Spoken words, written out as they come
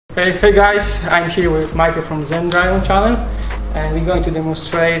Hey guys, I'm here with Michael from Zen Dragon channel, and we're going to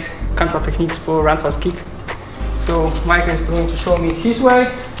demonstrate counter techniques for roundhouse kick. So Michael is going to show me his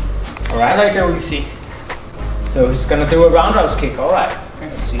way. Alright, Later we'll see. so he's gonna do a roundhouse kick. Alright,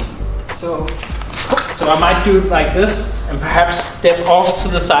 let's see. So I might do it like this and perhaps step off to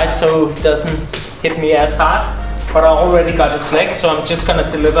the side so he doesn't hit me as hard. But I already got his leg, so I'm just gonna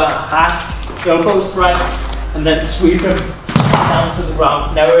deliver a hard elbow strike and then sweep him down to the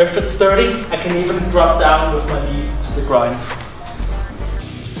ground. Now if it's sturdy, I can even drop down with my knee to the groin.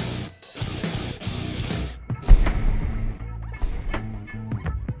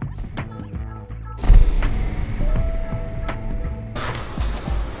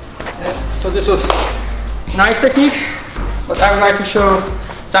 So this was nice technique, but I would like to show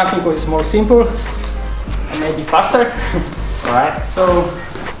something which is more simple and maybe faster. Alright, So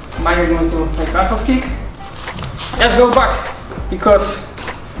Michael is going to make roundhouse kick. Let's go back, because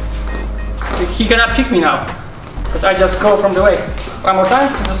he cannot kick me now, because I just go from the way. One more time,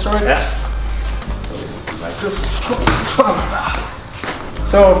 just show it. yeah. So, like this.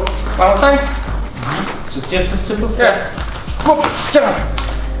 So one more time. So just a simple step. Yeah. Jump.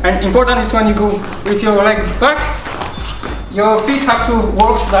 And important is when you go with your leg back, your feet have to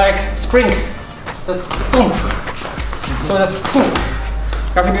work like spring. Just boom. So that's boom.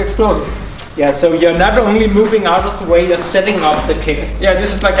 You have to be explosive. Yeah, so you're not only moving out of the way, you're setting up the kick. Yeah,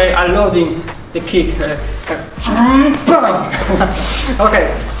 this is like unloading the kick.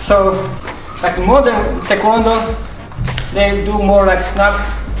 Okay, so like modern taekwondo, they do more like snap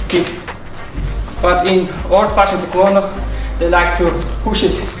kick. But in old-fashioned taekwondo, they like to push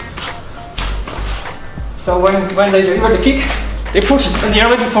it. So when they deliver the kick, they push it and they're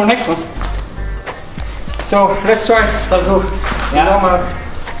ready for next one. So let's try to do normal.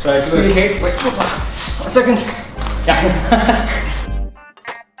 So it's really kick. Wait, 1 second. Yeah.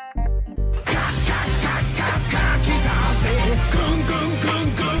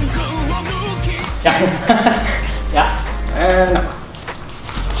 Yeah. Yeah. And now.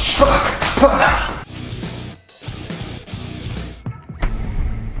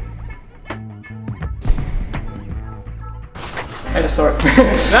 Sorry.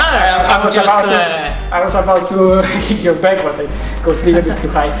 I was about to kick your back, but I got a little bit too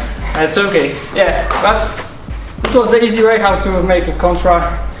high. That's okay. Yeah, but this was the easy way how to make a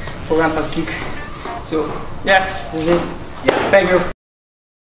contra for roundhouse kick. So yeah, this is it. Yeah, thank you.